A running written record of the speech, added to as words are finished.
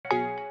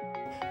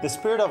The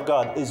Spirit of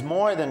God is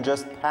more than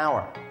just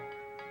power.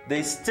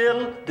 They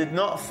still did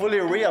not fully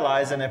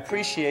realize and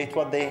appreciate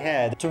what they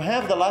had. To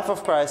have the life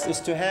of Christ is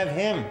to have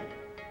Him,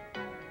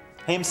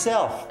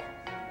 Himself.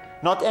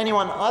 Not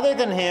anyone other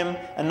than Him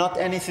and not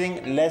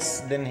anything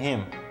less than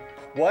Him.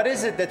 What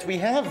is it that we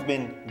have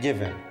been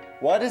given?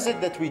 What is it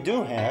that we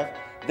do have?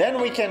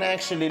 Then we can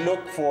actually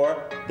look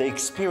for the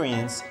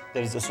experience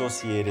that is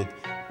associated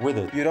with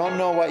it. You don't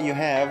know what you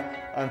have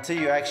until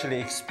you actually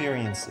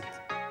experience it.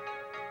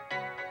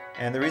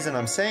 And the reason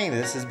I'm saying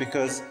this is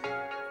because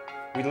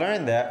we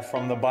learned that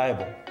from the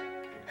Bible.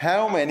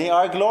 How many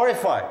are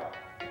glorified?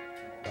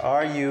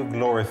 Are you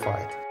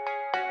glorified?